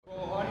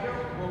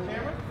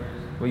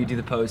Will you do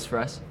the pose for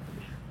us?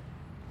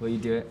 Will you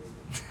do it?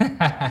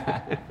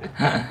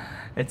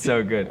 It's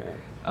so good.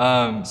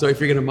 So if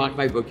you're going to mock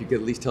my book, you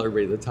could at least tell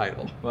everybody the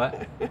title.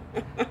 What?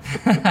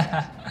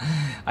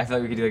 I feel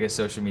like we could do like a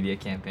social media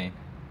campaign.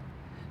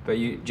 But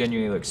you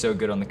genuinely look so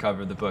good on the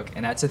cover of the book.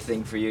 And that's a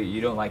thing for you. You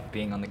don't like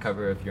being on the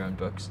cover of your own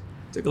books.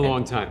 It took a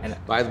long time.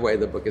 By the way,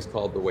 the book is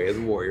called The Way of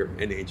the Warrior,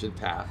 An Ancient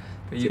Path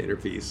to Inner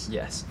Peace.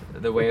 Yes,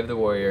 The Way of the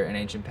Warrior, An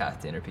Ancient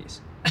Path to Inner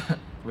Peace.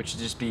 Which should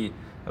just be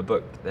a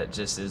book that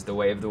just is The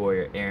Way of the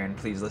Warrior. Aaron,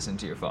 please listen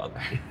to your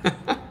father.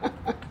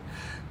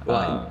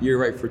 Well, you're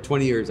right. For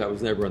 20 years, I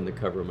was never on the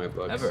cover of my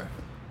books. Ever.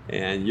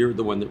 And you're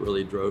the one that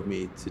really drove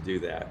me to do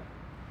that.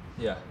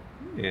 Yeah.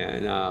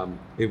 And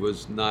it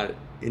was not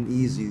an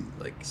easy,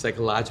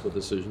 psychological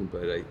decision,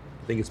 but I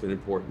think it's been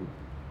important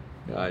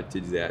to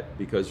do that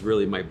because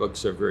really my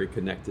books are very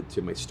connected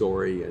to my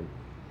story, and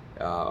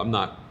I'm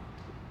not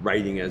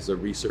writing as a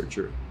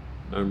researcher.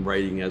 I'm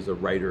writing as a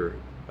writer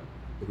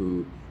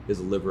who is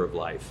a liver of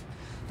life.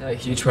 A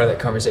huge part of that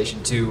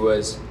conversation too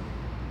was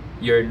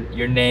your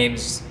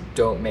names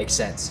don't make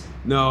sense.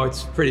 No,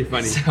 it's pretty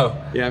funny.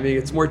 Yeah, I mean,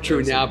 it's more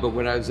true now, but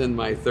when I was in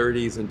my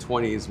 30s and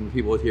 20s, when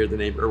people would hear the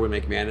name Erwin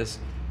McManus,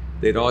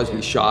 they'd always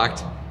be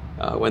shocked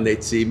when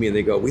they'd see me and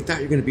they go, "We thought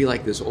you were going to be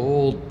like this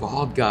old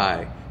bald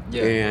guy."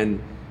 Yeah.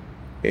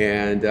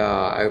 And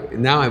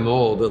now I'm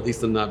old, at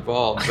least I'm not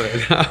bald,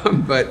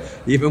 but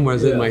even when I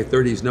was in my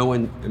 30s, no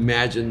one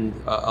imagined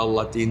a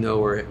Latino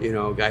or,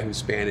 a guy who's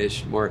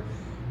Spanish, more,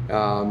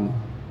 I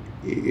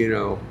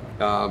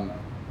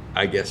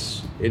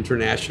guess,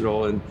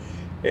 international.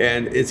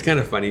 And it's kind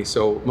of funny.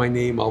 So my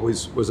name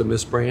always was a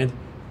misbrand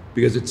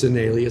because it's an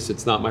alias.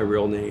 It's not my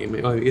real name.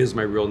 It is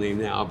my real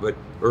name now, but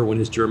Erwin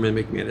is German,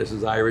 McManus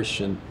is Irish,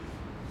 and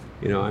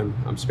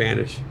I'm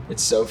Spanish.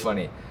 It's so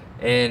funny.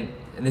 And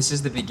this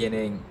is the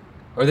beginning,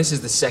 or this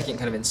is the second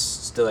kind of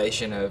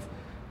installation of,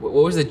 what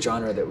was the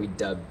genre that we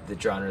dubbed the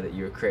genre that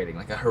you were creating,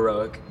 like a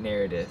heroic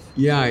narrative?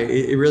 Yeah,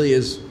 it really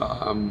is.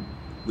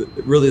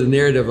 Really, the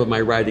narrative of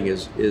my writing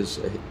is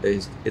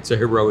it's a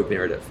heroic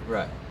narrative.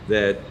 Right.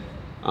 That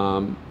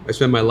I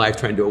spend my life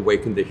trying to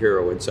awaken the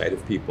hero inside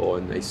of people,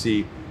 and I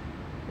see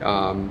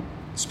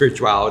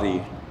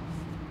spirituality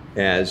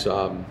as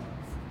a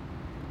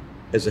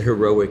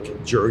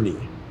heroic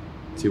journey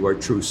to our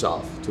true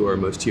self, to our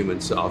most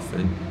human self.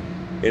 And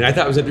I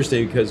thought it was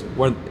interesting because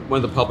one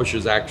of the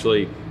publishers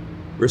actually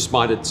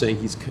responded saying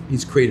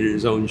he's created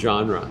his own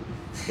genre.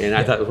 And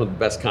I thought it was one of the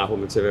best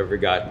compliments I've ever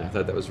gotten. I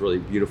thought that was really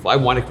beautiful. I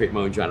want to create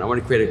my own genre. I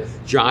want to create a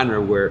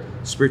genre where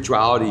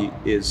spirituality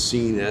is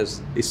seen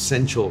as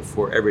essential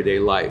for everyday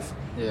life.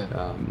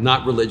 Yeah.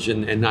 Not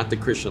religion and not the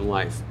Christian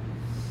life,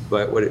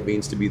 but what it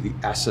means to be the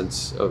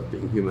essence of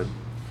being human.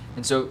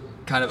 And so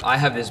I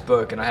have this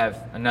book and I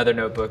have another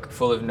notebook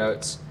full of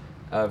notes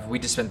we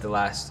just spent the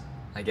last,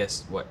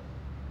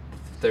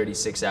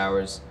 36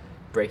 hours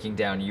breaking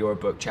down your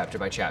book chapter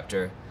by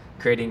chapter,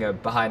 creating a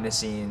behind the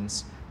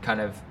scenes kind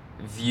of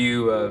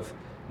view of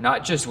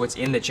not just what's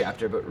in the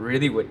chapter, but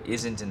really what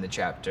isn't in the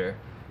chapter.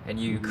 And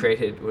you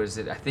created,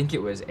 I think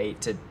it was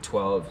 8 to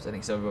 12, I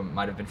think some of them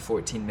might have been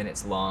 14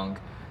 minutes long,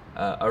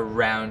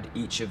 around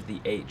each of the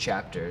 8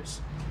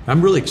 chapters.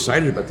 I'm really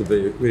excited about the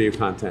video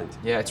content.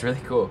 Yeah, it's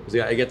really cool.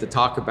 I get to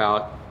talk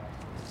about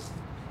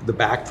the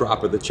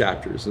backdrop of the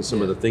chapters and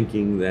some of the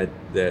thinking that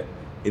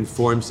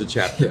informs the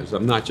chapters.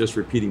 I'm not just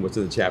repeating what's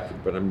in the chapter,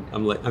 but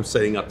I'm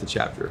setting up the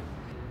chapter.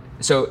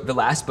 So the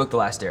last book, The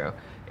Last Arrow,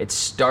 it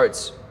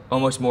starts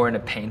almost more in a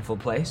painful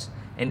place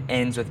and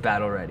ends with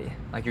battle ready,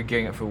 like you're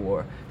gearing up for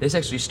war. This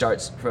actually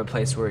starts from a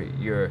place where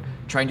you're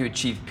trying to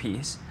achieve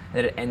peace,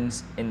 and it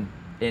ends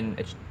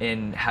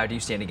in how do you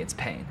stand against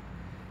pain.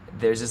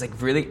 There's this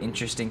really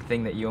interesting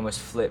thing that you almost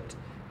flipped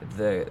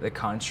the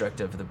construct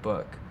of the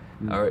book.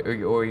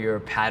 Or your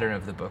pattern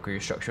of the book, or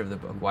your structure of the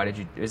book. Why did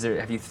you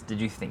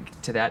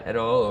think to that at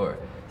all, or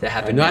did that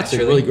happen naturally? That's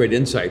a really great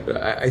insight, but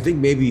I think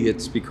maybe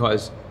it's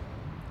because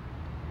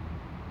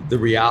the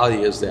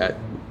reality is that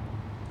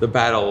the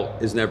battle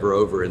is never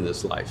over in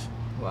this life.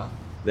 Wow.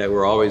 That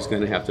we're always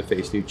going to have to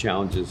face new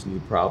challenges, new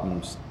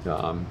problems,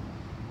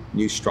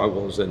 new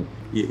struggles, and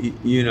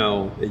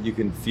that you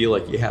can feel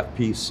like you have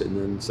peace, and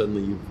then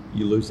suddenly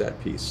you lose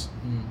that peace,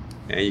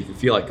 and you can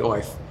feel like,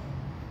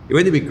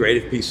 wouldn't it be great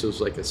if peace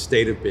was like a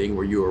state of being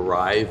where you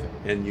arrive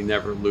and you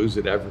never lose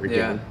it ever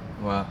again?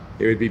 Yeah. Wow.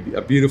 It would be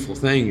a beautiful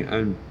thing,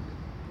 and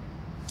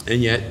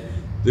yet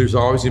there's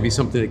always going to be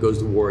something that goes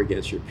to war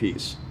against your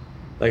peace.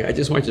 I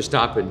just want you to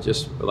stop and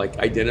just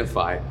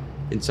identify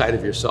inside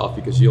of yourself,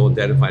 because you'll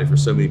identify it for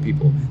so many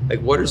people.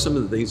 What are some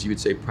of the things you would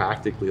say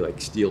practically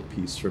steal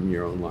peace from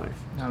your own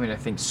life? I mean, I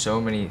think so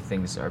many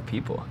things are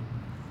people.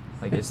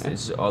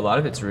 It's a lot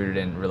of it's rooted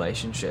in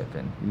relationship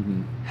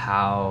and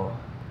how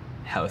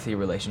healthy a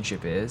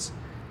relationship is,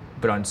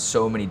 but on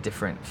so many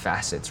different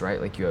facets,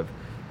 right? You have a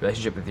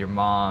relationship with your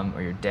mom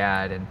or your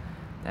dad,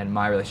 and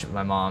my relationship with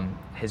my mom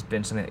has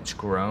been something that's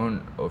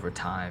grown over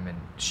time, and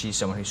she's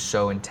someone who's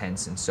so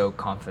intense and so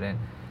confident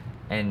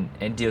and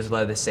deals with a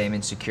lot of the same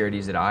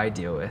insecurities that I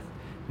deal with.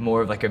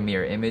 more of like a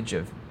mirror image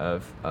of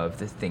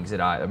the things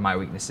that my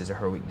weaknesses or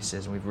her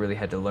weaknesses, and we've really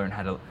had to learn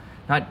how to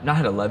not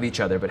how to love each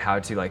other, but how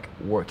to like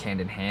work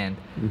hand in hand.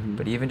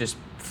 But even just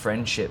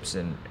friendships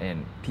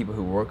and people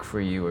who work for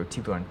you, or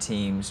people on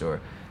teams,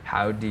 or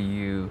how do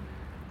you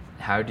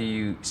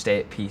stay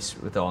at peace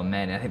with all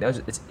men? And I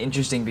think it's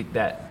interesting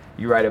that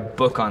you write a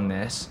book on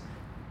this,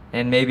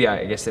 and maybe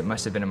I guess it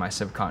must have been in my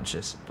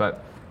subconscious,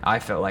 but I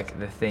felt like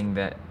the theme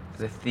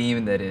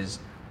that is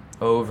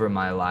over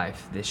my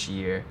life this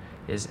year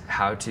is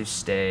how to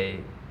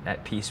stay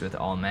at peace with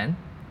all men.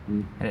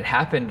 And it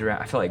happened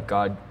around, I feel like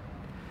God,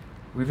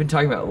 we've been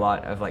talking about a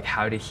lot of like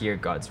how to hear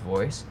God's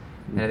voice,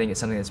 and I think it's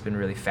something that's been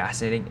really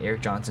fascinating.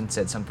 Eric Johnson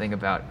said something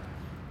about,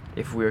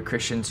 if we're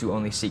Christians who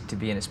only seek to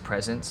be in his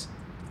presence,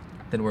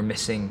 then we're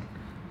missing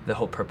the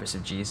whole purpose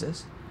of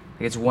Jesus.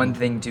 Like, it's one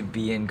thing to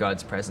be in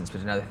God's presence,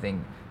 but another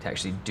thing to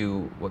actually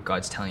do what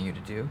God's telling you to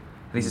do.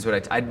 At least it's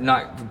what I'm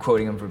not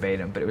quoting him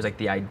verbatim, but it was like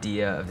the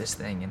idea of this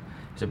thing, and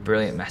it was a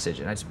brilliant message,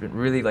 and it's been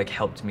really like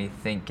helped me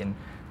think. And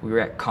we were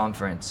at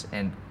conference,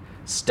 and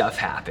stuff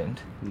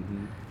happened,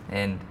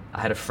 and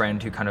I had a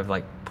friend who kind of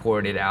like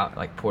poured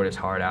his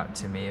heart out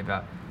to me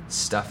about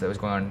stuff that was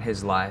going on in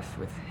his life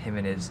with him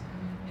and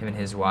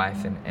his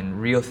wife, and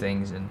real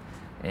things, and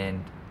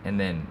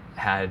then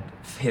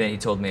he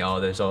told me,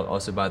 there's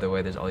also, by the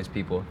way, there's all these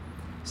people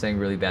saying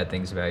really bad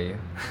things about you.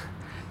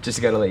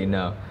 Just got to let you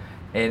know.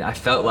 And I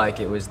felt like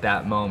it was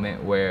that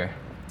moment where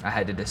I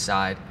had to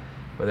decide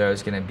whether I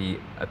was going to be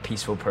a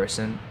peaceful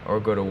person or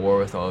go to war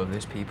with all of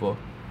those people.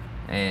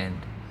 And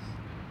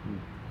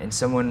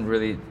someone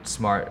really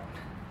smart,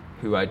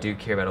 who I do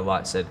care about a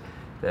lot, said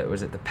that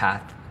was it, the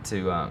path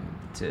to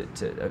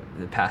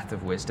the path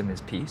of wisdom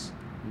is peace,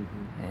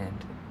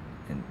 and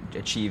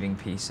achieving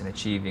peace and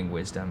achieving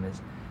wisdom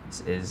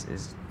is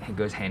it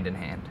goes hand in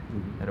hand.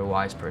 That a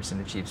wise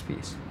person achieves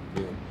peace.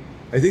 Yeah.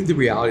 I think the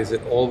reality is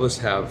that all of us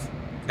have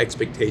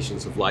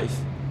expectations of life,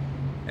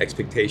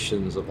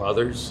 expectations of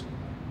others,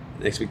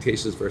 and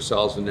expectations of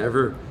ourselves.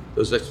 Whenever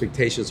those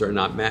expectations are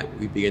not met,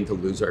 we begin to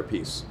lose our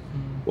peace.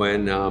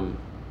 When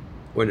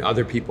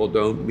other people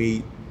don't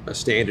meet a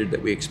standard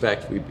that we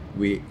expect,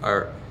 we're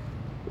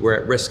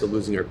at risk of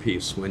losing our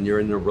peace. When you're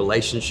in a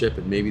relationship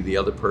and maybe the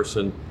other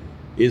person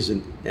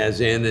isn't as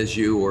in as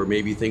you, or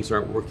maybe things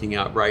aren't working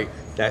out right,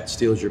 that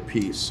steals your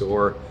peace.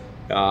 Or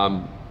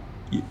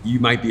you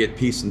might be at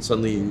peace and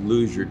suddenly you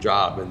lose your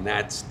job, and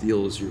that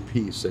steals your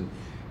peace. And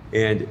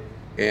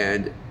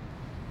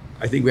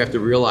I think we have to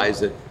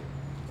realize that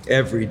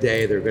every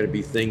day there are going to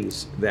be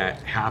things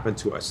that happen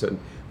to us, and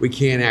we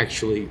can't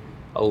actually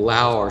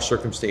allow our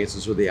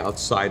circumstances or the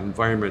outside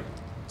environment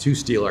to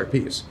steal our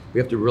peace. We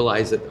have to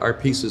realize that our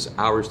peace is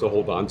ours to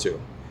hold on to,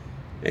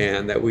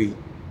 and that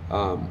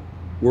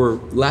we're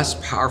less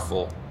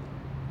powerful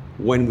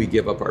when we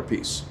give up our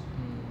peace.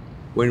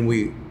 When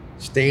we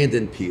stand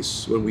in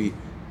peace, when we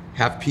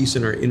have peace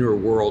in our inner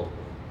world,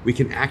 we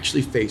can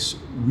actually face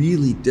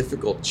really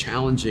difficult,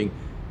 challenging,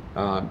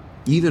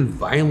 even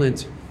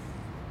violent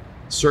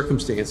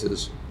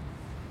circumstances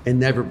and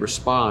never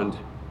respond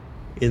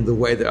in the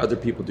way that other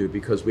people do,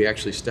 because we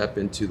actually step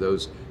into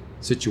those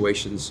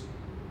situations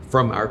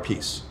from our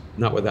peace,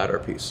 not without our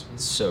peace.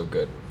 It's so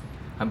good.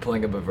 I'm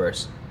pulling up a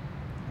verse,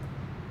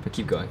 but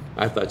keep going.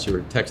 I thought you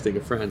were texting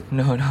a friend.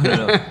 No.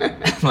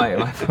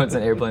 my phone's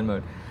on airplane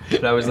mode.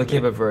 But I was looking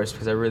up a verse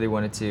because I really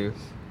wanted to.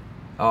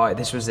 Oh,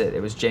 this was it.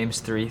 It was James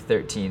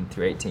 3:13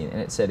 through 18, and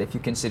it said, "If you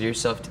consider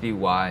yourself to be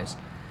wise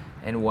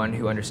and one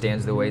who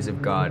understands the ways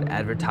of God,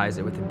 advertise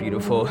it with a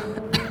beautiful,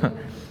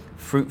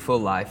 fruitful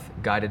life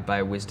guided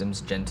by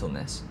wisdom's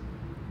gentleness."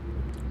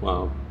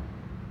 Wow.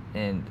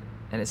 And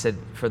it said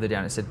further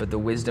down, it said, "But the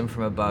wisdom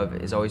from above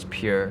is always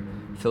pure,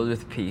 filled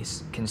with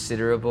peace,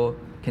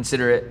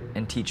 considerate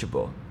and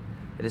teachable.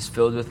 It is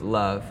filled with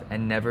love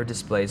and never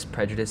displays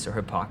prejudice or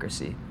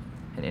hypocrisy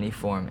in any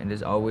form, and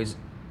it always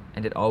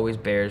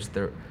bears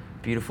the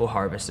beautiful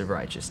harvest of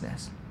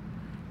righteousness.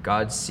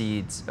 God's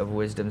seeds of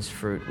wisdom's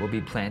fruit will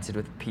be planted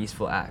with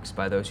peaceful acts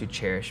by those who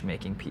cherish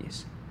making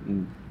peace."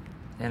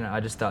 And I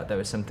just thought that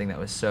was something that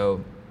was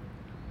so,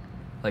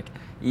 like,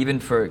 even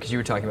because you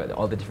were talking about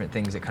all the different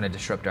things that kind of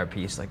disrupt our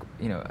peace. Like,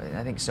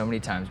 I think so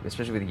many times,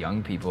 especially with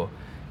young people,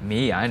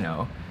 I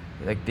know,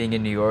 like being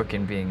in New York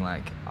and being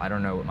like, I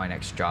don't know what my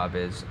next job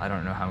is. I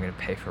don't know how I'm going to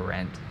pay for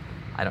rent.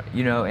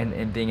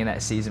 And being in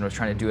that season was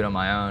trying to do it on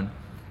my own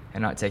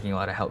and not taking a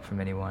lot of help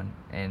from anyone,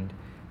 and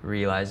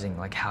realizing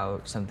like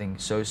how something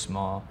so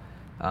small,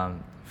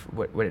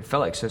 what it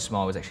felt like so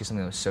small, was actually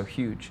something that was so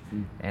huge.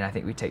 And I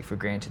think we take for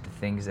granted the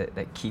things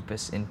that keep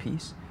us in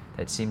peace,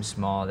 that seem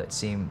small, that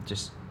seem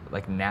just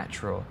like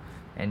natural.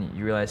 And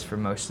you realize for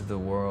most of the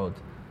world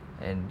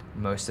and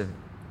most of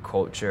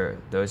culture,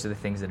 those are the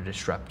things that are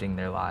disrupting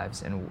their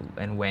lives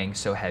and weighing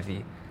so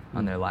heavy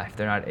on their life.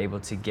 They're not able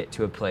to get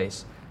to a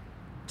place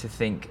to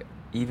think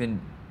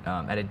even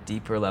at a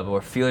deeper level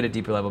or feel at a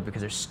deeper level,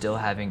 because they're still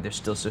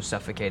so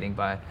suffocating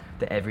by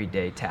the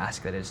everyday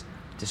task that is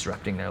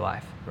disrupting their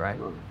life, right?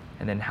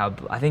 And then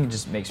I think it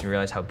just makes me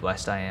realize how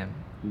blessed I am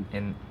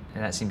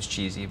and that seems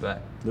cheesy,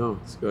 but No,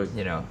 it's good.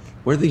 you know,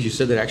 One of the things you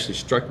said that actually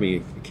struck me,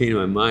 it came to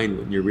my mind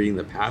when you're reading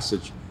the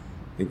passage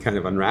and kind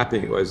of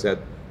unwrapping it, was that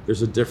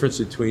there's a difference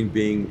between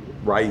being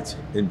right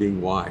and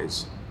being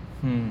wise.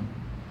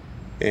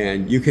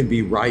 And you can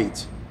be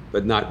right,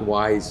 but not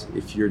wise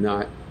if you're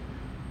not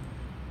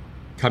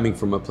coming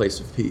from a place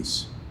of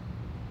peace.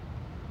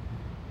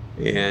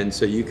 And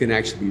so you can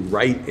actually be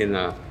right in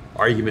an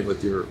argument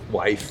with your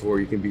wife, or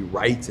you can be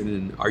right in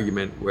an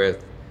argument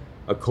with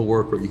a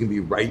coworker, you can be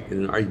right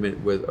in an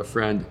argument with a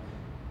friend.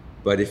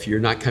 But if you're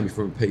not coming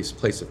from a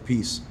place of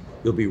peace,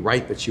 you'll be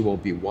right, but you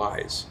won't be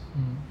wise.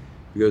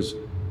 Because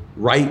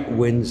right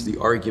wins the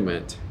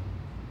argument,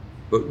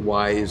 but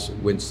wise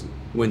wins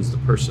the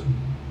person.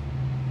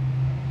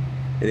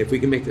 And if we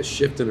can make the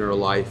shift in our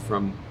life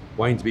from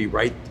wanting to be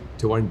right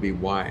to wanting to be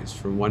wise,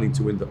 from wanting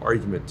to win the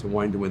argument to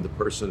wanting to win the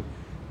person,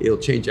 it'll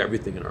change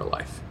everything in our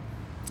life.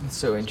 it's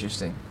so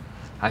interesting.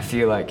 I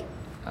feel like,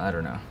 I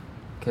don't know,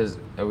 because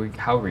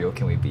how real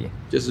can we be?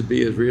 Just to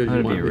be as real as I'm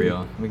you gonna want be to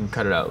real. We can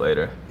cut it out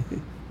later.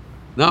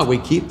 No, we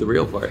keep the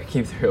real part.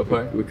 Keep the real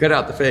part. We cut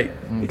out the fake.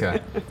 Okay.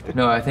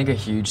 No, I think a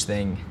huge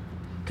thing,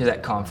 because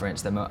at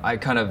conference, I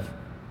kind of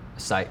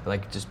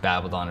just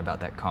babbled on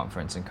about that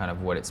conference and kind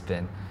of what it's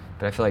been.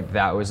 But I feel like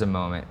that was a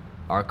moment,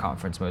 our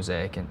conference,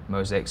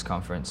 Mosaic's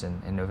conference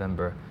in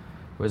November,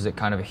 was a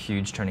kind of a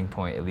huge turning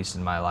point, at least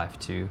in my life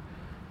too.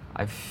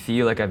 I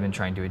feel like I've been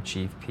trying to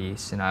achieve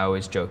peace, and I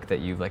always joke that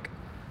you've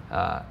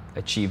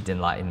achieved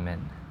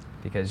enlightenment,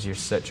 because you're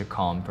such a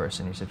calm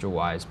person, you're such a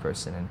wise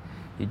person, and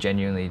you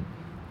genuinely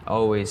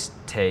always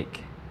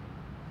take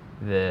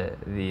the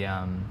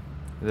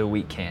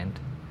weak hand.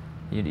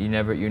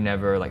 You're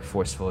never like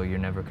forceful, you're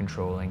never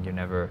controlling, you're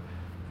never,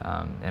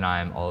 and I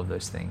am all of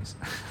those things.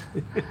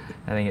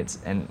 I think it's,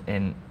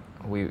 and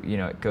we,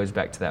 it goes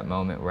back to that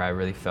moment where I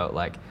really felt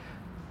like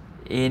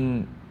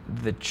in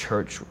the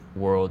church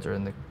world or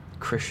in the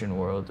Christian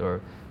world,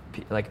 or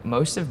like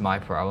most of my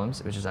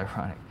problems, which is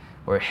ironic,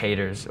 or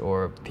haters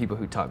or people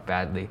who talk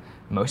badly,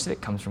 most of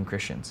it comes from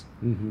Christians.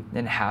 Mm-hmm.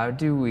 And how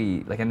do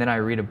we, and then I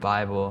read the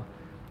Bible,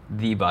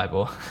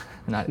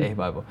 not a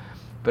Bible,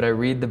 but I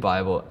read the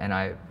Bible and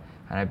I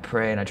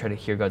pray and I try to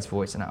hear God's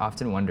voice, and I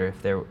often wonder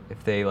if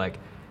they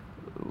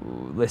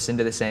listen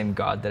to the same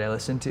God that I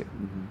listen to.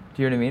 Mm-hmm.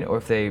 Do you know what I mean? Or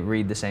if they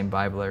read the same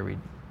Bible I read.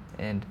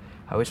 And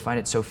I always find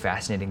it so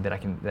fascinating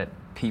that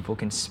people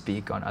can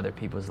speak on other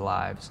people's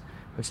lives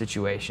or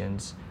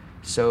situations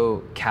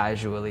so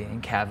casually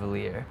and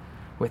cavalier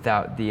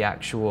without the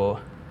actual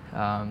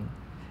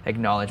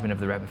acknowledgement of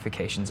the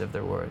ramifications of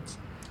their words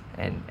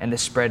and the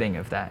spreading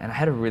of that. And I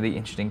had a really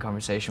interesting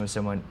conversation with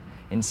someone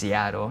in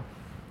Seattle,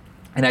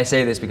 and I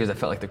say this because I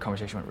felt like the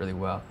conversation went really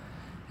well.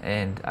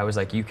 And I was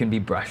like, you can be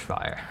brush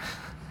fire.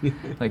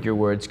 Like your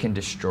words can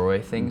destroy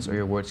things, or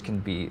your words can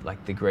be like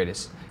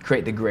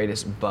create the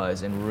greatest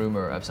buzz and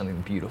rumor of something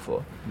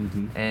beautiful.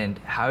 Mm-hmm. And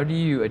how do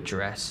you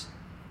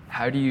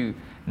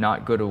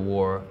not go to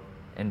war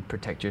and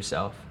protect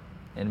yourself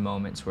in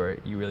moments where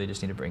you really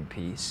just need to bring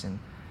peace? And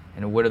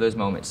what are those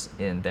moments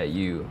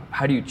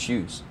how do you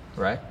choose,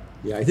 right?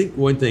 Yeah, I think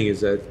one thing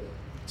is that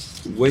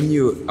when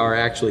you are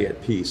actually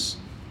at peace,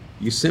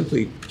 you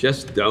simply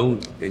just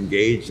don't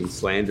engage in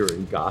slander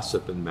and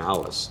gossip and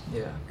malice.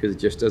 Yeah. Because it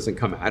just doesn't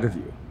come out of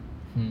you.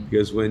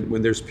 Because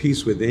when there's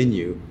peace within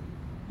you,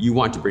 you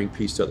want to bring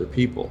peace to other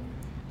people.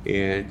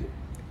 And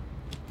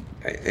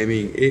I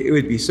mean, it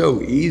would be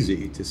so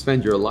easy to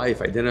spend your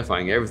life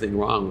identifying everything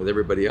wrong with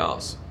everybody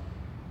else.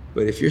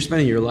 But if you're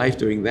spending your life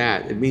doing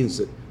that, it means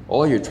that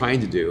all you're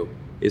trying to do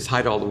is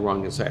hide all the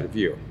wrong inside of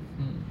you.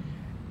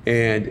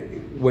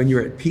 And when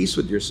you're at peace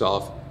with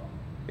yourself,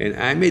 and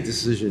I made the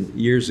decision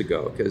years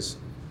ago, because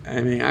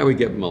I would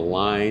get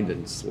maligned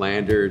and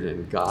slandered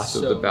and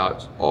gossiped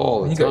about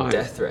all the time. You got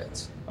death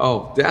threats.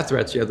 Oh, death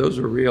threats, yeah, those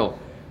were real.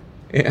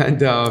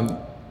 And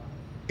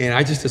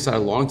I just decided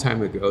a long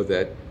time ago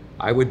that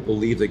I would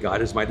believe that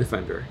God is my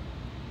defender.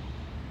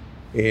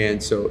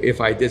 And so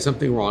if I did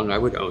something wrong, I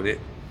would own it.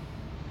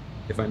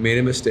 If I made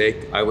a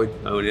mistake, I would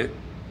own it.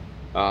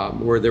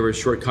 Where there were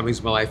shortcomings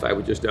in my life, I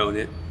would just own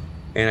it.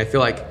 And I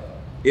feel like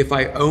if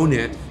I own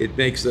it, it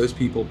makes those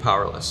people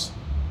powerless.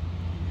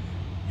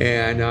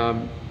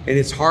 And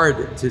it's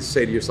hard to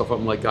say to yourself,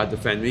 I'm like, God,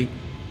 defend me.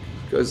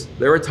 Because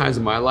there were times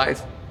in my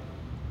life,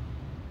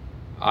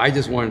 I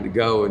just wanted to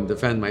go and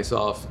defend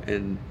myself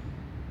and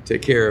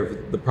take care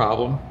of the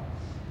problem.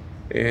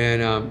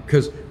 And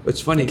because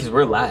what's funny, because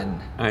we're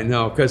Latin. I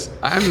know, because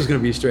I'm just going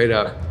to be straight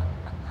up.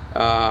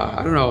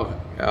 I don't know.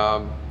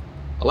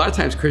 A lot of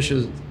times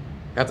Christians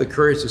have the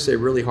courage to say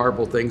really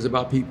horrible things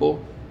about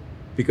people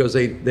because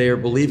they are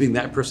believing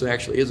that person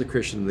actually is a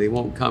Christian. They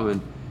won't come and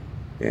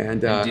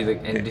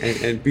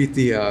beat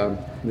the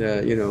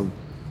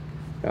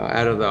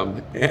out of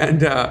them.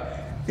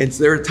 And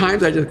so there are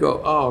times I just go,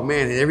 oh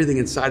man, and everything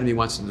inside of me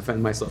wants to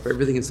defend myself.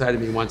 Everything inside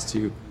of me wants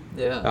to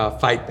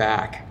fight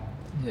back.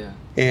 Yeah.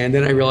 And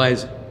then I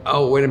realize,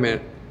 oh, wait a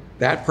minute,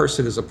 that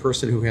person is a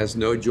person who has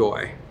no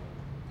joy.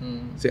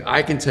 See,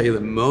 I can tell you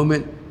the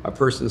moment a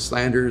person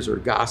slanders or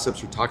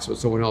gossips or talks about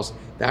someone else,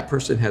 that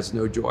person has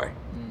no joy.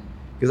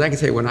 Because I can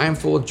say when I'm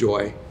full of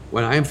joy,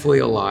 when I'm fully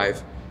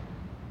alive,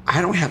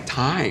 I don't have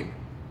time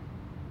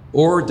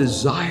or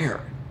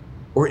desire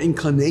or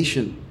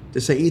inclination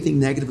to say anything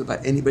negative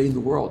about anybody in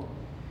the world.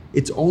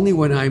 It's only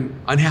when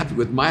I'm unhappy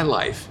with my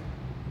life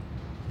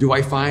do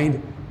I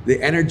find the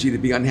energy to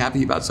be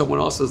unhappy about someone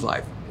else's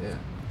life. Yeah.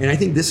 And I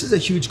think this is a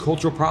huge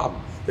cultural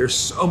problem. There's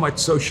so much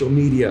social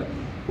media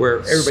where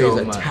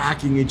everybody's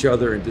attacking each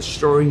other and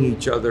destroying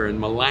each other and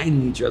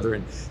maligning each other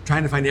and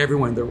trying to find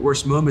everyone their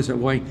worst moments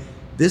and going,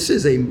 this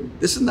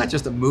is not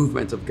just a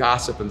movement of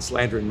gossip and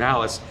slander and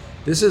malice.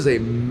 This is a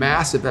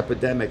massive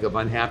epidemic of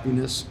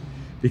unhappiness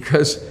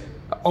because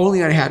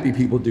only unhappy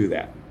people do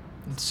that.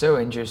 It's so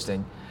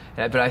interesting.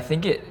 But I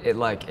think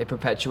it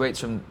perpetuates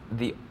from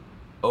the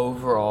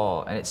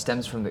overall, and it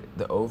stems from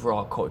the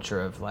overall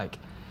culture of like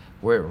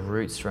where it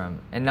roots from,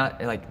 and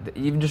not like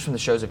even just from the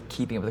shows of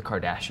Keeping Up with the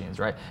Kardashians,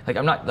 right? Like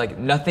I'm not like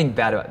nothing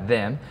bad about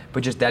them,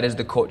 but just that is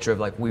the culture of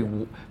like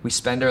we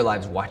spend our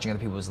lives watching other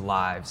people's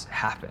lives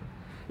happen.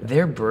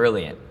 They're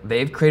brilliant.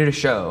 They've created a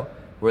show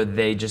where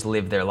they just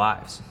live their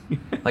lives.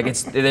 Like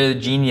they're the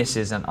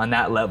geniuses on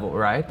that level,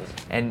 right?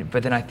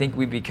 But then I think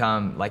we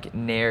become like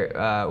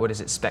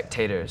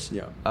spectators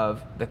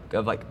of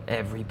like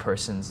every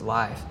person's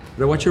life.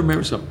 But I want you to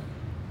remember something.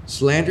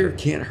 Slander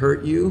can't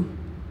hurt you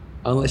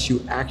unless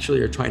you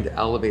actually are trying to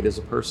elevate as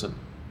a person.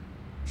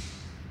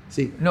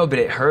 See? No, but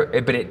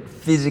it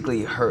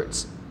physically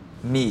hurts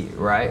me,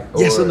 right?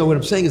 Yes, no, what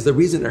I'm saying is the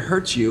reason it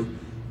hurts you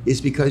is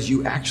because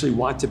you actually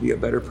want to be a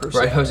better person.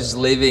 Right, I was just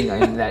living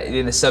in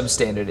a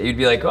substandard. You'd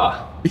be like,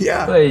 oh,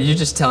 yeah, you're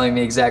just telling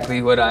me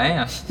exactly what I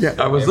am. Yeah,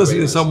 I was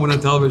listening to someone on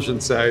television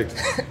say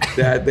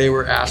that they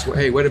were asked, well,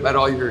 hey, what about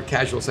all your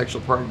casual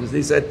sexual partners?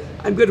 They said,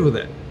 I'm good with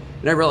it.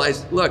 And I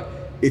realized, look,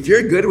 if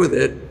you're good with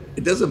it,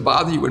 it doesn't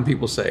bother you when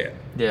people say it.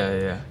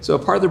 Yeah. So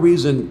part of the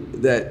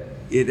reason that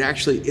it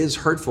actually is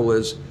hurtful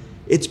is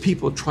it's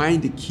people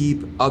trying to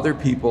keep other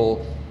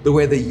people the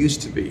way they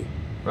used to be.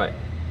 Right.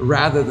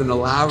 Rather than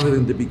allowing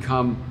them to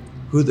become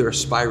who they're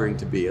aspiring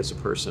to be as a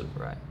person.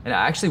 Right. And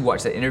I actually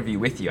watched that interview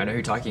with you. I know who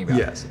you're talking about.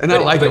 Yes. And I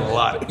like him a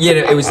lot. Yeah,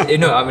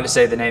 no, I'm going to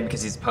say the name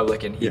because he's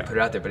public and he put it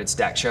out there, but it's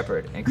Dax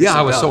Shepard and Kristen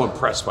I was Bell. so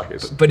impressed by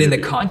his But interview.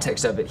 in the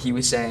context of it, he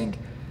was saying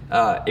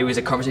it was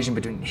a conversation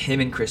between him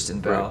and Kristen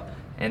Bell, right.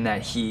 and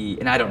that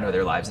and I don't know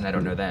their lives and I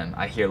don't know them.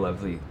 I hear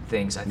lovely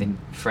things. I think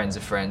friends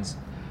of friends.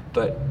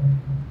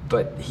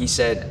 But he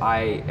said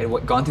I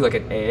had gone through like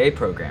an AA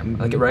program,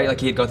 like right, like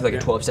he had gone through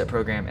like a 12-step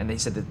program, and they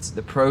said that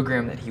the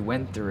program that he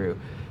went through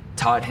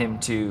taught him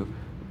to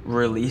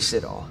release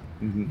it all.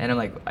 And I'm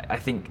like, I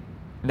think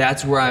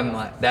that's where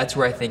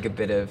I think a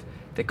bit of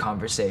the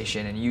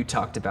conversation, and you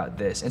talked about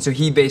this, and so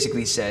he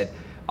basically said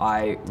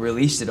I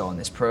released it all in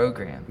this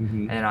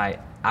program, and I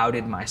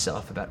outed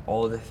myself about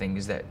all of the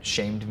things that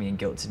shamed me and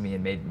guilted me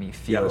and made me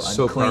feel unclean.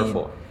 So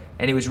powerful.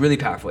 And it was really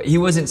powerful. He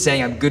wasn't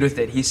saying I'm good with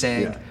it. He's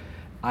saying.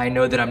 I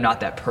know that I'm not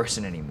that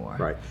person anymore.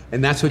 Right,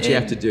 and that's what you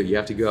have to do. You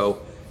have to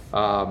go,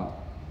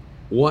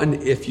 one,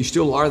 if you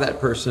still are that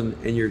person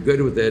and you're good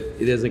with it,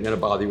 it isn't going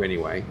to bother you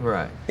anyway.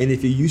 Right. And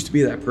if you used to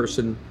be that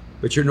person,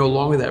 but you're no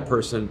longer that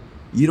person,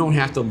 you don't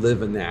have to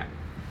live in that.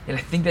 And I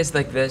think that's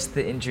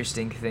the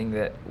interesting thing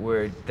that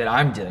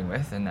I'm dealing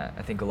with, and that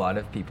I think a lot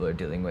of people are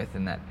dealing with,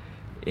 and that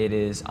it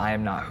is I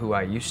am not who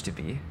I used to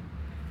be,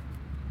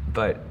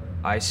 but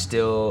they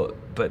still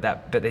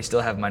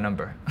have my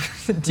number.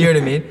 Do you know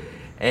what I mean?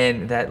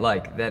 And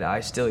that I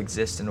still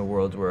exist in a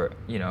world where,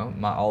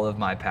 all of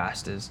my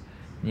past is,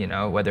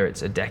 whether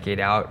it's a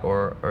decade out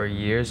or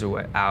years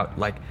out,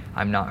 like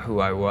I'm not who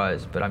I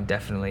was, but I'm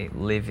definitely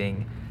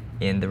living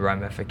in the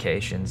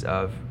ramifications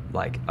of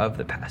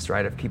the past,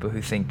 right? Of people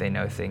who think they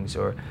know things,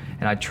 and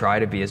I try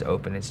to be as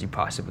open as you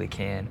possibly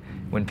can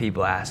when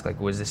people ask,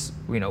 like, was this,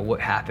 what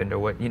happened or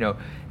what,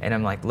 and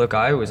I'm like, look,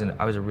 I was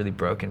a really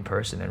broken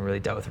person and really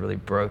dealt with really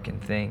broken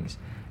things,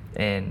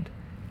 and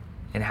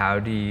how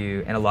do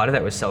you, and a lot of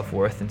that was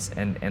self-worth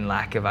and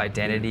lack of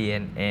identity,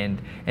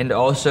 and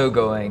also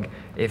going,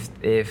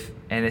 if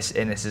this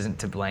isn't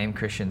to blame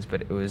Christians,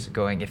 but it was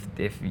going,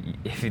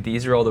 if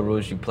these are all the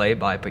rules you play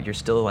by, but you're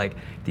still like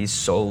these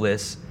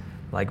soulless,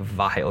 like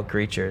vile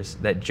creatures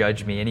that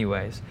judge me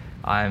anyways,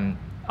 I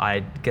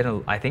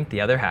think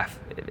the other half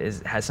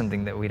has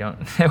something that we don't,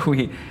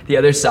 the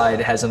other side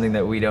has something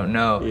that we don't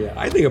know. Yeah,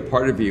 I think a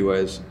part of you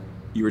was,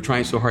 you were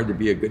trying so hard to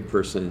be a good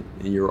person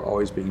and you were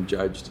always being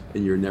judged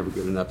and you were never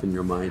good enough in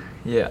your mind.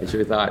 Yeah. And so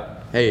you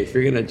thought, hey, if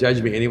you're going to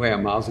judge me anyway, I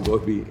might as well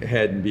go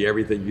ahead and be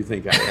everything you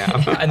think I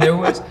am. And there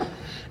was,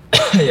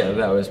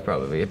 that was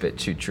probably a bit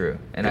too true.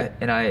 And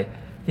I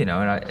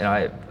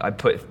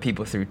put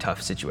people through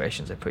tough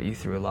situations. I put you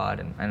through a lot,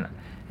 and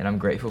I'm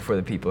grateful for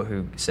the people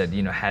who said,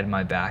 had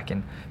my back.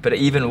 But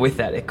even with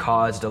that, it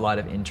caused a lot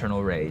of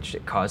internal rage.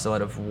 It caused a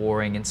lot of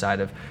warring inside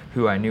of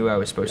who I knew I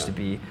was supposed to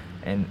be.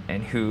 And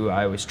who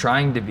I was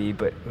trying to be,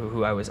 but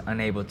who I was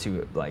unable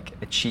to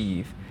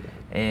achieve.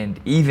 And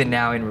even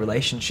now in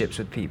relationships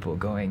with people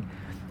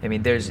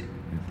there's,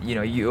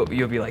 you'll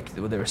be like,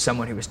 well, there was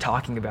someone who was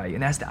talking about you.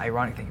 And that's the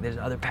ironic thing. There's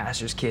other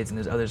pastors' kids and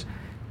there's other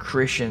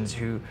Christians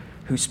who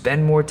who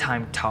spend more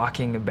time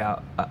talking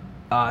about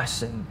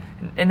us and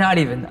not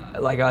even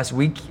like us.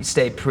 We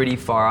stay pretty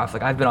far off.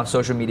 Like I've been on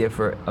social media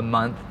for a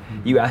month.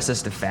 You asked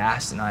us to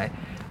fast, and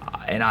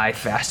I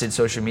fasted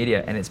social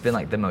media, and it's been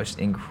like the most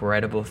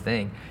incredible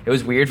thing. It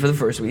was weird for the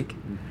first week,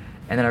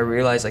 and then I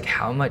realized like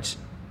how much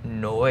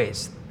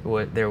noise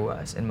there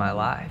was in my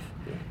life.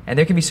 And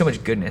there can be so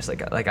much goodness.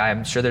 Like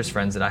I'm sure there's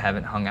friends that I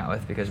haven't hung out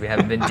with because we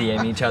haven't been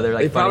DMing each other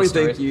like they funny probably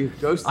stories. think you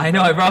ghosted I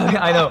know.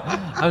 I know.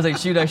 I was like,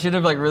 shoot, I should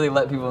have like really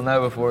let people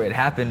know before it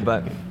happened.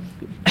 But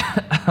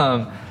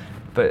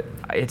but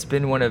it's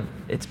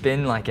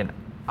been like an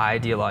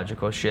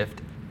ideological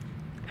shift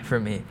for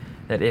me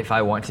that if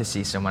I want to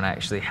see someone, I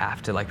actually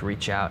have to like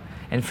reach out.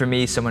 And for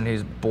me, someone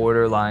who's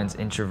borderlines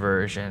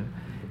introversion,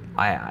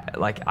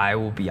 I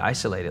will be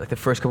isolated. Like the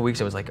first couple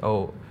weeks, I was like,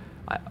 all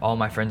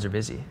my friends are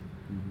busy,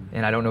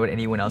 and I don't know what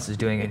anyone else is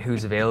doing and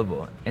who's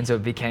available. And so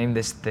it became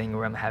this thing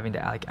where I'm having to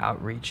like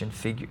outreach and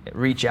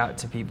reach out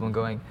to people and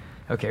going,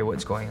 okay,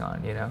 what's going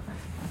on, you know?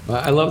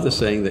 Well, I love the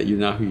saying that you're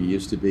not who you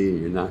used to be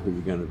and you're not who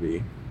you're going to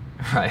be.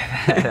 Right.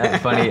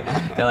 That's funny.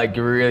 That like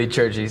really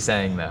churchy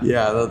saying though.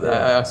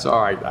 Yeah,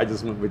 sorry. I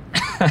just went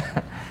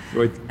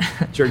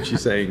with churchy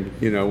saying,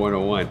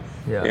 101.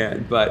 Yeah.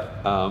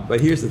 But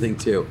here's the thing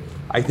too.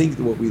 I think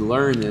what we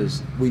learn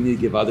is we need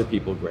to give other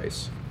people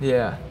grace.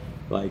 Yeah.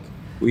 Like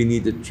we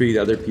need to treat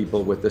other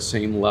people with the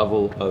same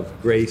level of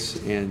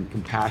grace and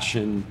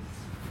compassion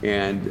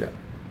and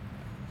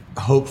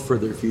hope for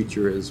their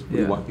future as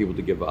we want people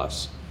to give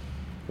us.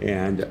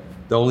 And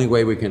the only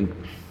way we can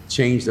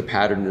change the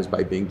pattern is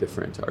by being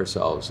different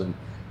ourselves.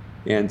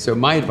 And so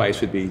my advice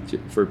would be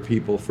for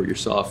people, for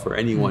yourself, for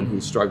anyone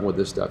who's struggling with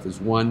this stuff is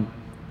one,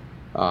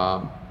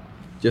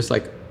 just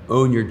like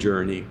own your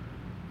journey.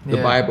 The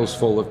Bible's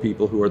full of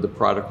people who are the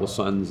prodigal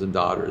sons and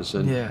daughters.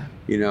 And,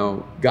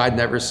 God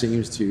never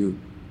seems to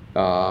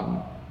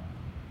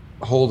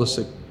hold us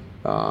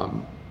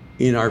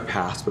in our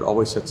past, but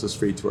always sets us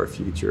free to our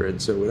future.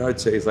 And so what I would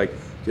say is like,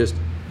 just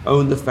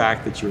own the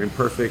fact that you're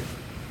imperfect,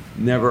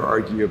 never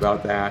argue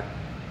about that,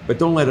 but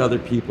don't let other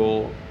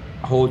people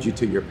hold you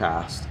to your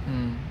past.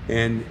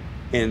 And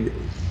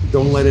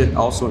don't let it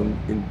also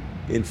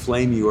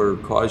inflame you or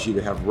cause you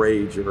to have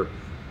rage or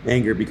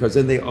anger, because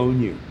then they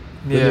own you.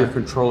 Then they're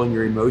controlling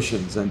your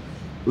emotions. And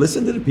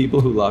listen to the people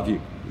who love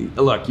you.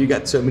 Look, you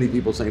got so many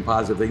people saying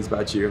positive things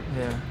about you.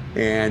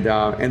 And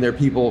there are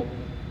people,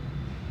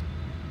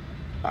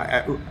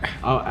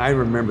 I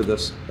remember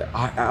this,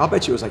 I'll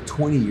bet you it was like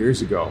 20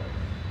 years ago.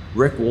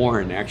 Rick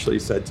Warren actually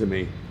said to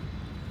me,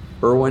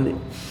 Erwin.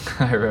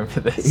 I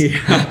remember this.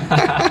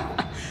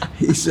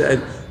 He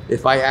said,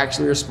 if I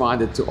actually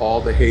responded to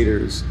all the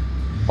haters,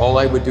 all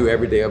I would do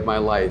every day of my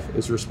life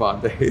is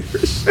respond to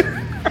haters.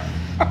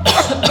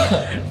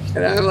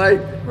 And I'm like,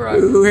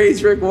 who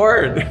hates Rick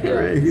Warren?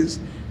 Right? He's,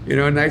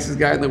 nicest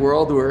guy in the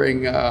world,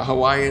 wearing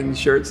Hawaiian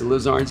shirts and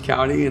lives in Orange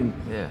County, and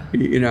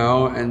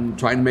and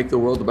trying to make the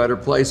world a better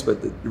place.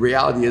 But the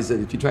reality is that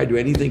if you try to do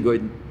anything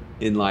good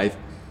in life,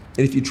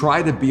 and if you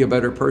try to be a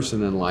better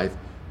person in life,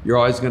 you're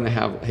always going to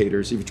have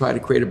haters. If you try to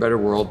create a better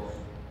world,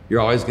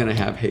 you're always going to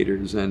have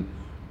haters. And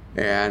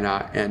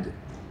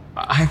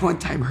I one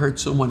time heard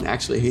someone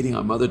actually hating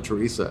on Mother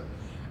Teresa.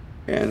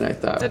 And I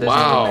thought, that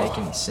doesn't really make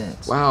any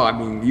sense. Wow, I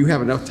mean, you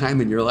have enough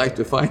time in your life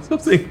to find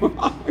something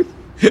wrong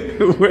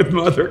with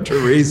Mother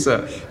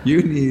Teresa.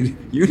 You need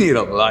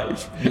a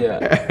life.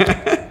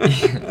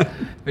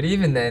 But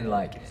even then,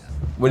 like,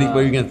 what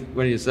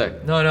do you say?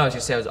 No, I was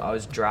just saying I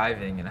was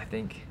driving, and I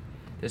think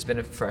there's been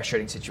a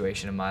frustrating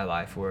situation in my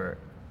life where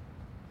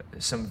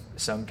some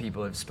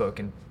people have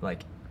spoken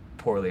like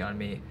poorly on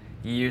me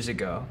years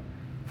ago.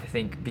 I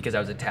think because I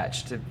was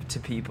attached to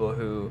people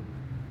who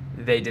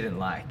they didn't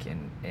like,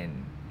 and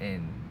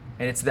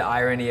it's the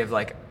irony of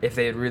like, if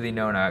they had really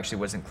known, I actually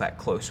wasn't that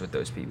close with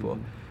those people.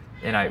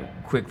 And I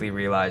quickly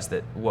realized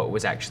that what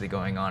was actually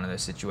going on in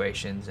those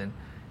situations,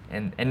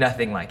 and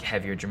nothing like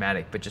heavy or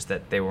dramatic, but just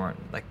that they weren't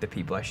like the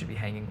people I should be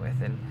hanging with.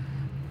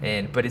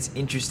 But it's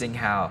interesting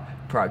how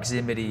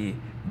proximity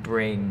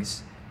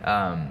brings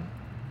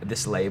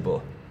this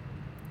label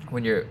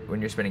when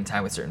you're spending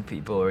time with certain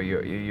people, or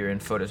you're in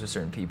photos with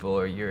certain people,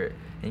 or you're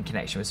in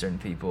connection with certain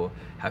people,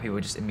 how people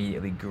just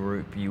immediately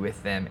group you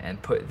with them and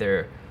put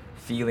their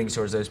feelings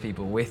towards those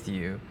people with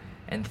you,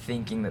 and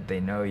thinking that they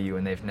know you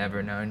and they've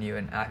never known you.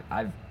 And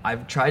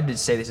I've tried to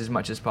say this as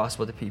much as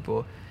possible to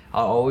people.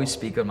 I'll always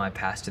speak of my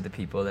past to the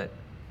people that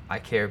I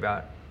care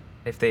about.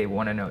 If they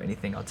want to know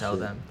anything, I'll tell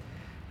them.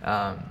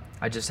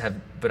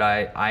 But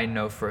I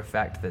know for a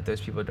fact that those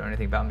people don't know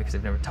anything about me because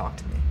they've never talked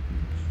to me.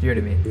 You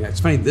know what I mean? Yeah,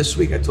 it's funny. This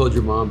week I told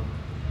your mom,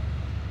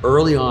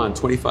 early on,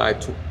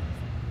 25,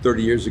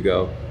 30 years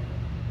ago,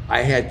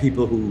 I had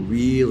people who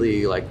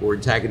really were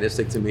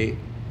antagonistic to me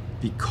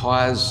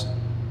because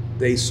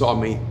they saw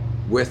me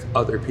with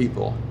other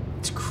people.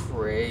 It's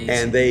crazy.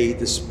 And they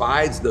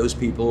despised those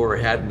people, or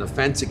had an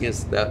offense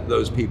against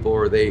those people,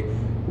 or they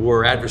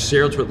were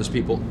adversarial toward those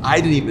people I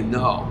didn't even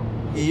know.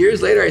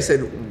 Years later I said,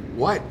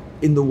 what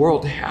in the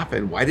world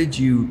happened? Why did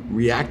you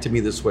react to me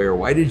this way? Or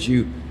why did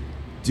you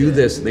do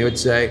this? And they would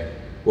say,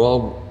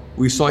 well,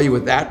 we saw you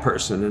with that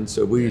person, and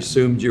so we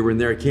assumed you were in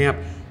their camp,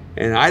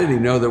 and I didn't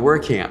even know there were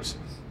camps.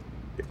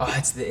 Oh,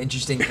 that's the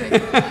interesting thing.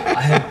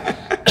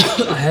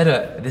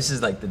 This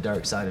is like the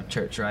dark side of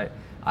church, right?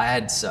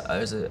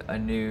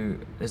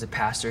 There's a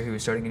pastor who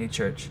was starting a new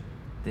church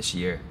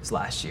this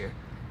last year,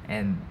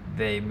 and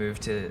they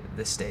moved to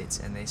the States,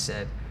 and they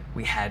said,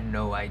 we had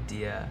no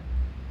idea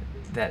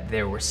that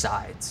there were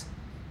sides.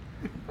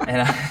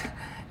 And I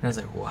was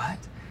like, what?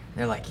 And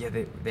they're like, yeah,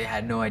 they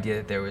had no idea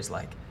that there was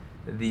like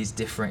these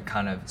different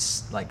kind of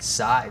like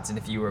sides, and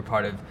if you were a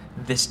part of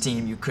this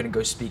team, you couldn't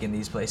go speak in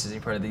these places, and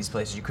you're part of these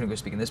places, you couldn't go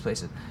speak in this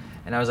places.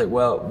 And I was like,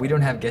 well, we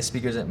don't have guest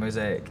speakers at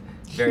Mosaic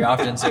very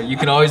often, so you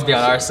can always be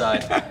on our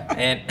side,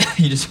 and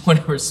you just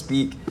want to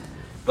speak.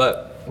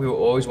 But we will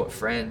always want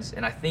friends,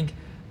 and I think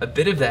a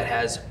bit of that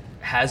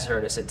has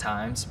hurt us at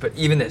times. But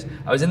even this,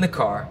 I was in the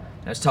car,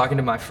 and I was talking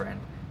to my friend,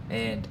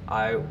 and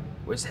I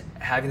was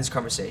having this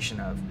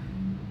conversation of,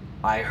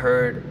 I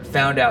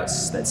found out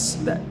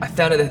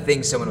the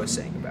things someone was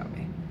saying about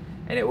me,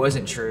 and it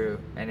wasn't true,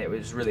 and it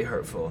was really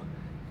hurtful,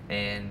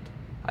 and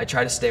I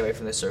try to stay away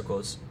from the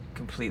circles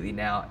completely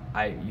now.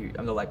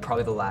 I'm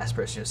probably the last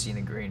person you'll see in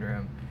the green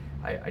room.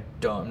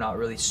 I'm not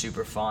really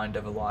super fond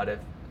of a lot of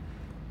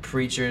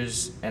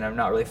preachers, and I'm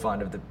not really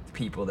fond of the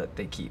people that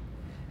they keep.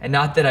 And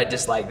not that I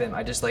dislike them,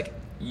 I just like,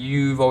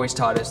 you've always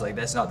taught us like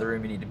that's not the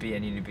room you need to be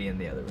in, you need to be in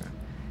the other room.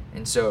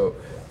 And so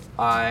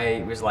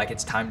I was like,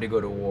 it's time to go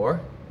to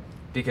war,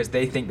 because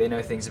they think they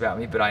know things about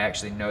me, but I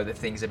actually know the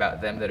things about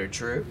them that are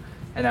true.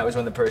 And that was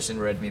when the person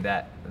read me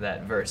that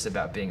verse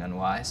about being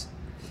unwise.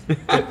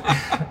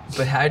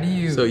 But how do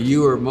you... So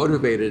you were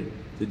motivated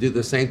to do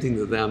the same thing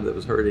to them that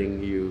was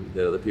hurting you,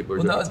 that other people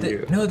were doing to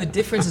you. No, the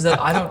difference is that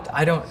I don't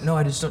know.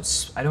 I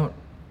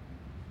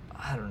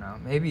don't know.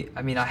 Maybe,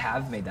 I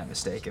have made that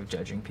mistake of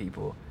judging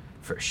people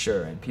for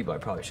sure, and people I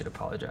probably should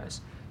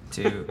apologize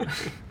to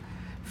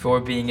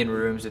for being in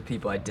rooms with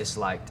people I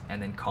disliked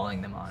and then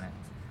calling them on it.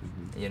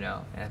 And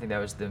I think that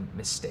was the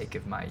mistake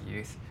of my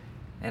youth.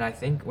 And I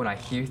think when I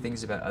hear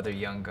things about other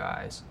young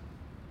guys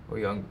or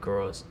young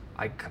girls,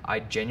 I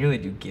genuinely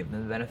do give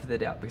them the benefit of the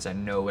doubt, because I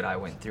know what I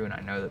went through, and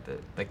I know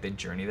that the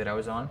journey that I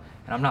was on,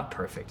 and I'm not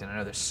perfect, and I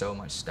know there's so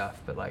much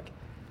stuff, but I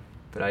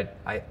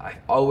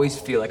always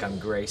feel like I'm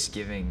grace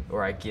giving,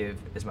 or I give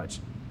as much,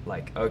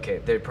 like, okay,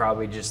 they're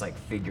probably just like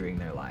figuring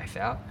their life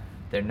out.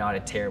 They're not a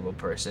terrible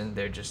person.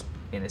 They're just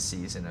in a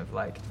season of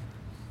like,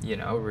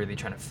 really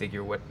trying to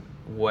figure what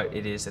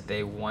it is that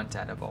they want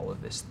out of all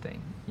of this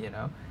thing,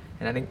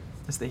 And I think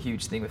that's the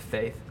huge thing with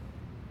faith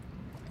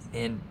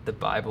in the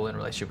Bible and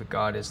relationship with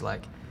God, is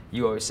like,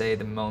 you always say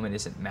the moment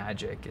isn't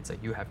magic. It's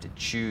like you have to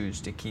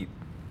choose to keep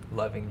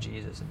loving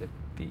Jesus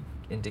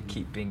and to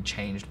keep being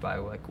changed by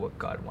like what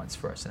God wants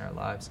for us in our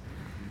lives.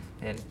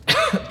 And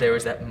there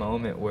was that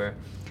moment where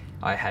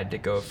I had to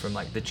go from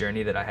like the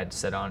journey that I had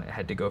set on, it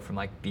had to go from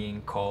like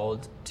being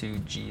called to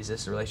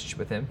Jesus, a relationship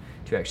with him,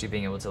 to actually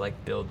being able to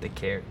like build the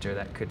character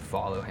that could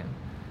follow him,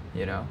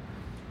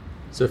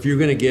 So if you're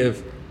going to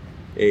give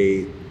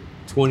a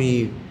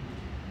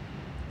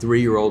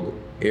 23-year-old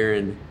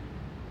Aaron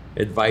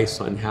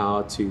advice on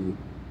how to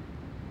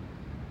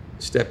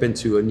step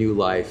into a new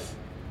life,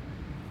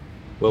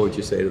 what would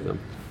you say to them?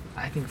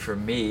 I think for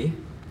me,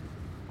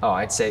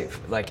 I'd say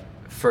like,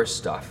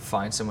 first off,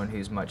 find someone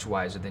who's much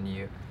wiser than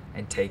you,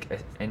 and take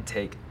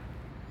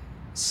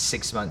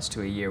 6 months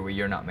to a year where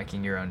you're not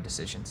making your own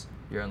decisions,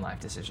 your own life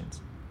decisions.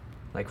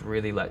 Like,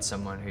 really let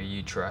someone who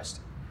you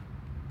trust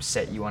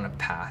set you on a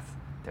path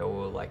that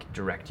will like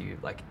direct you,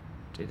 like,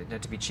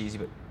 not to be cheesy,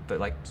 but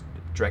like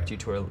direct you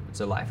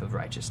towards a life of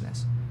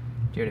righteousness.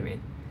 Do you know what I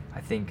mean? I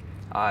think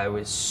I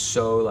was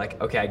so like,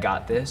 okay, I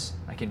got this,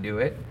 I can do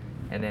it.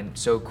 And then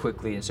so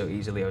quickly and so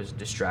easily I was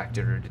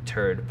distracted or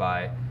deterred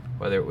by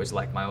whether it was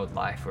like my old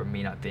life or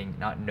me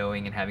not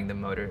knowing and having the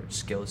motor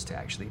skills to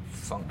actually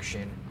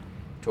function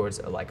towards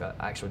a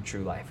actual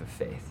true life of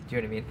faith. Do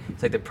you know what I mean?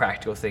 It's like the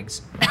practical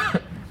things.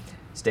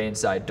 Stay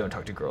inside, don't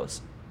talk to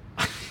girls.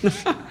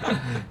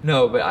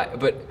 No,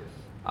 but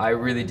I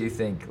really do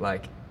think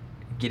like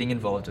getting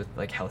involved with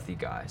like healthy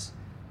guys,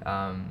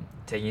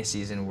 taking a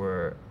season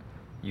where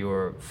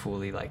you're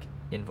fully like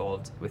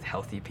involved with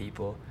healthy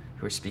people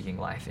who are speaking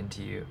life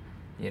into you,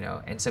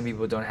 and some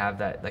people don't have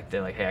that. Like,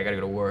 they're like, hey, I gotta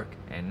go to work,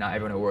 and not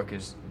everyone at work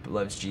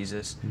loves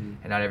Jesus,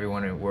 and not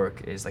everyone at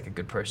work is like a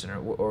good person,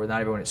 or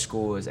not everyone at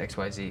school is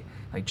XYZ.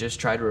 Like, just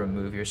try to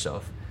remove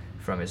yourself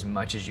from as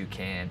much as you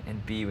can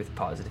and be with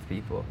positive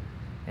people.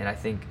 And I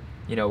think,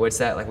 what's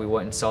that, like, we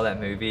went and saw that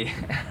movie,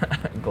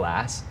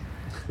 Glass,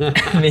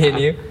 me and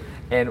you,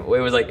 and it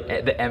was like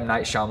the M.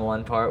 Night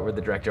Shyamalan part where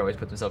the director always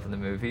puts himself in the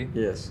movie.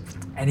 Yes.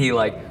 And he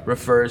like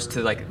refers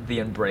to like the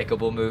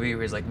Unbreakable movie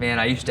where he's like, man,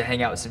 I used to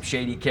hang out with some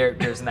shady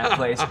characters in that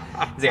place.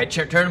 He's like,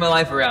 I turned my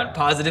life around,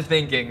 positive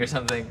thinking or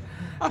something.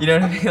 You know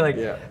what I mean? Like,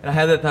 yeah. And I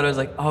had that thought, I was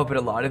like, but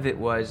a lot of it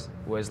was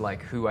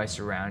like who I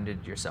surrounded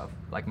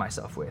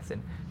myself with.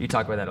 And you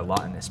talk about that a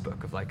lot in this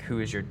book of like,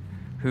 who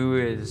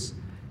is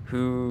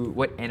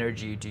what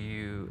energy do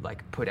you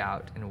like put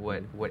out, and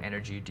what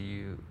energy do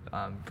you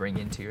bring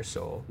into your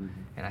soul?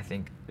 And I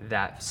think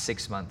that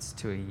 6 months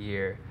to a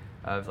year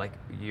of like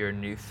your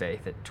new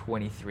faith at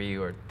 23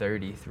 or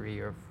 33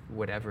 or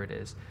whatever it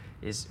is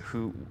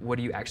what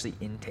are you actually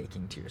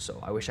intaking to your soul?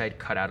 I wish I had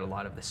cut out a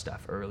lot of the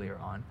stuff earlier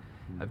on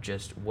of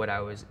just what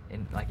I was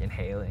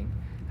inhaling.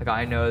 Like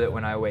I know that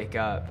when I wake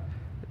up,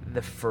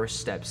 the first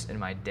steps in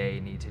my day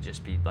need to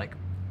just be like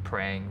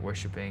praying,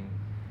 worshiping,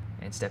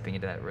 and stepping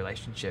into that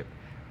relationship.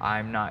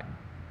 I'm not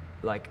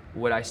like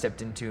what I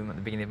stepped into at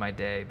the beginning of my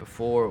day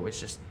before was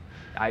just,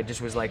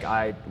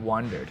 I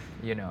wandered,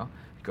 you know.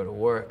 I'd go to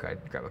work,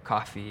 I'd grab a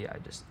coffee,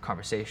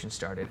 conversation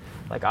started.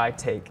 Like I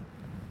take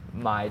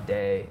my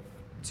day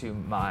to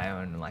my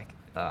own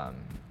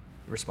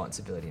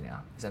responsibility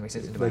now. Does that make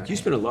sense? Like you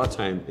spend a lot of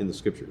time in the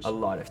scriptures. A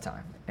lot of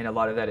time. And a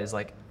lot of that is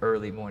like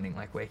early morning,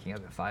 like waking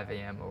up at 5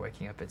 a.m. or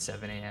waking up at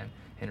 7 a.m.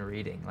 and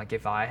reading. Like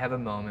if I have a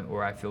moment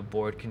where I feel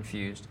bored,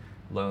 confused,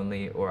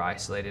 lonely, or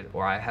isolated,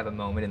 or I have a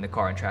moment in the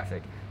car in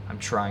traffic, I'm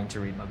trying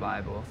to read my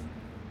Bible.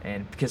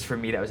 And because for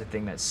me, that was a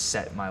thing that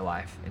set my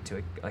life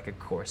into a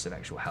course of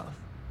actual health.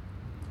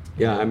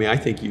 Yeah, I mean, I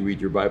think you read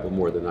your Bible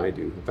more than I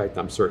do. In fact,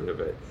 I'm certain of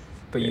it.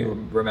 But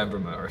you remember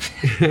more.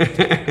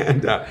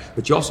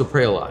 But you also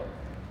pray a lot.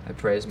 I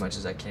pray as much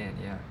as I can,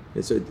 yeah.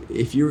 And so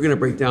if you were going to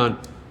break down,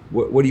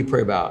 what do you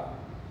pray about?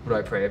 What do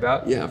I pray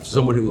about? Yeah, for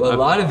someone who... Well, a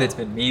lot of it's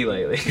been me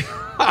lately.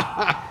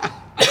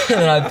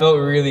 And I felt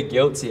really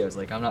guilty. I was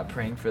like, I'm not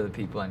praying for the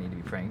people I need to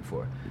be praying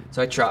for.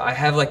 So I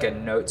have like a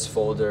notes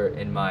folder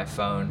in my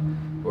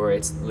phone where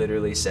it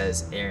literally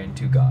says Aaron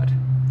to God.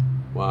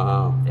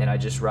 Wow. And I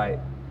just write.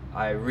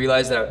 I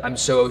realized that I'm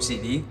so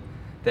OCD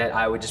that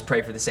I would just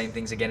pray for the same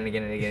things again and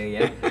again and again and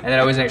again. And then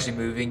I wasn't actually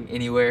moving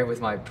anywhere with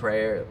my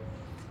prayer.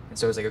 And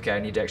so I was like, okay, I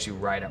need to actually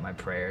write out my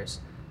prayers.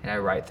 And I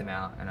write them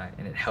out,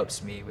 and it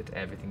helps me with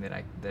everything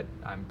that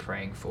I'm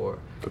praying for.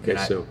 Okay,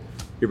 so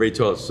you already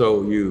told us.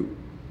 So you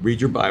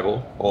read your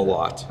Bible a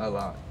lot. A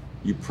lot.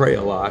 You pray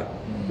a lot,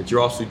 but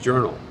you also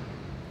journal.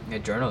 Yeah,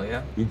 journal,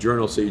 yeah. You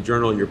journal, so you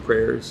journal your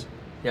prayers.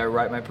 Yeah, I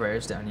write my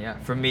prayers down, yeah.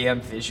 For me,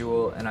 I'm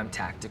visual and I'm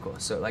tactical,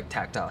 so like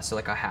tactile. So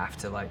like I have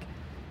to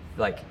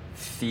like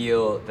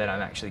feel that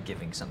I'm actually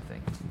giving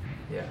something.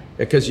 Yeah.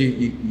 Because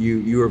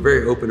you are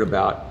very open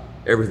about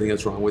everything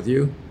that's wrong with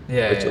you.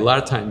 Yeah. But a lot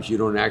of times you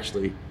don't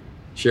actually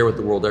share with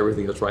the world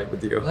everything that's right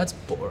with you. Well, that's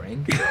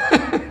boring.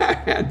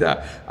 And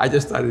I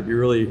just thought it'd be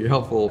really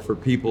helpful for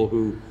people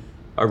who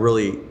are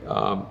really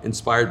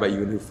inspired by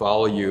you and who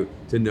follow you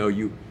to know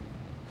you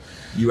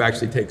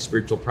actually take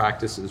spiritual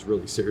practices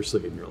really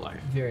seriously in your life.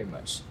 Very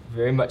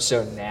much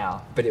so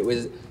now. But it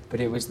was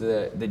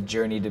the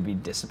journey to be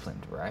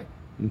disciplined, right?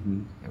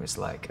 Mm-hmm. It was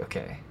like,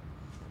 okay,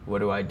 what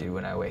do I do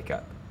when I wake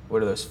up?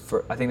 What are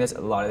those? I think that's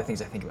a lot of the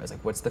things I think about. Is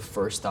like, what's the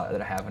first thought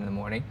that I have in the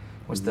morning?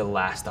 What's the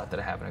last thought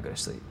that I have when I go to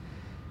sleep?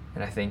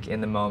 And I think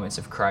in the moments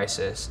of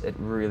crisis, it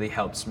really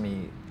helps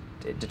me.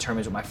 It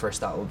determines what my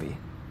first thought will be.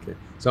 Okay,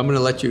 so I'm going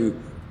to let you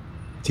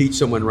teach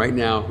someone right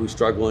now who's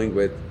struggling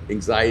with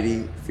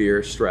anxiety,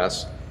 fear,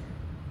 stress,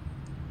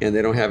 and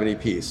they don't have any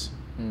peace.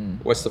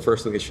 What's the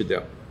first thing they should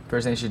do?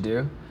 First thing they should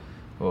do?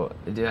 Well,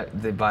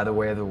 they buy The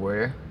Way of the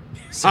Warrior.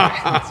 Sorry,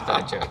 that's a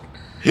bad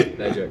joke.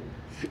 Bad joke.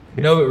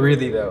 No, but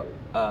really though,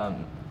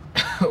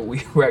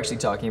 we were actually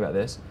talking about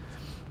this,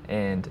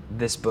 and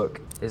this book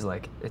is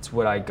like, it's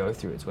what I go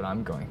through. It's what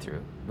I'm going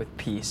through with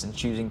peace and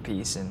choosing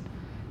peace,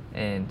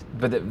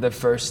 but the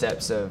first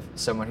steps of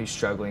someone who's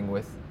struggling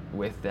with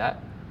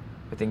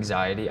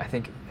anxiety, I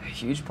think a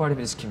huge part of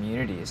it is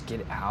community. Is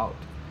get out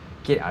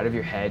of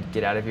your head,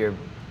 get out of your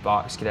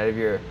box, get out of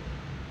your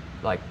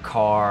like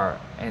car,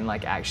 and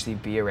like actually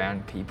be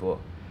around people.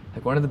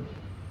 Like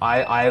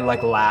I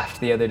like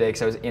laughed the other day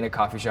because I was in a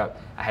coffee shop.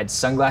 I had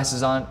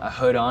sunglasses on, a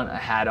hood on, a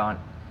hat on,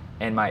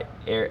 and my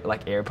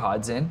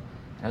AirPods in. And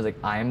I was like,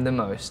 I am the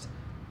most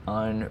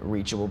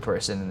unreachable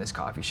person in this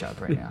coffee shop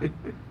right now.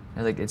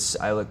 I was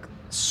like, I look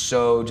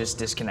so just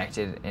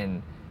disconnected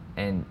and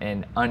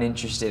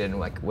uninterested in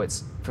like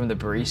what's from the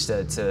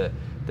barista to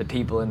the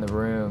people in the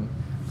room.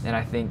 And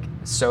I think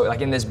so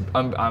like in this,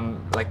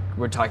 I'm like,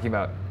 we're talking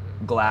about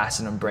Glass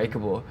and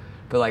Unbreakable.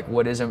 But like,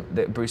 what is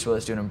that Bruce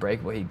Willis doing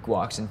Unbreakable? He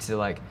walks into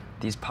like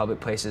these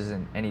public places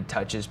and he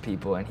touches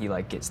people and he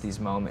like gets these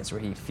moments where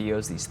he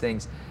feels these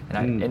things.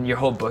 And and your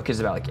whole book is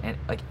about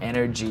like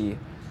energy.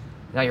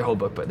 Not your whole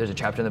book, but there's a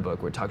chapter in the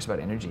book where it talks about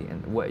energy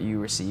and what you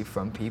receive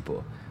from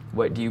people.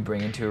 What do you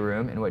bring into a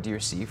room and what do you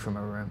receive from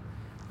a room?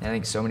 And I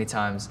think so many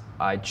times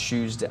I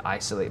choose to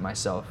isolate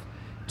myself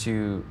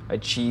to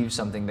achieve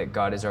something that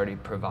God has already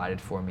provided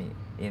for me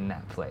in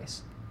that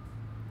place.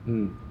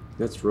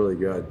 That's really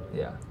good.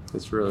 Yeah.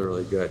 That's really,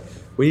 really good.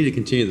 We need to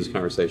continue this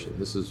conversation.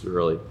 This is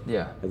really,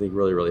 I think,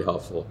 really, really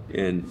helpful.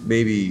 And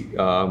maybe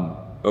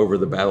over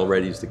the battle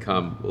readies to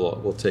come,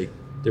 we'll take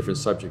different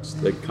subjects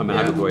that come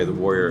out of The Way of the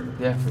Warrior.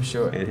 Yeah, for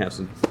sure. And have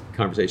some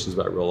conversations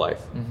about real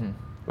life.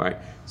 Right.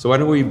 So why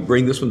don't we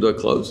bring this one to a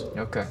close?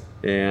 Okay.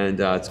 And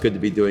it's good to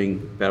be doing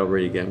Battle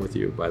Ready again with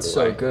you, by the way.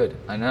 So good.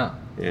 I know.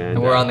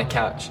 And, we're on the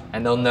couch,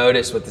 and they'll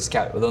notice what this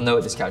couch. They'll know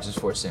what this couch is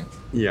for soon.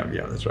 Yeah,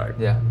 that's right.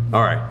 Yeah.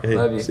 All right. Hey,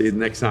 Love you. See you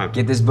next time.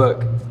 Get this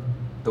book,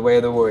 The Way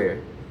of the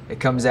Warrior. It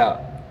comes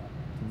out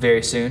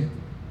very soon.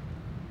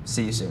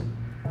 See you soon.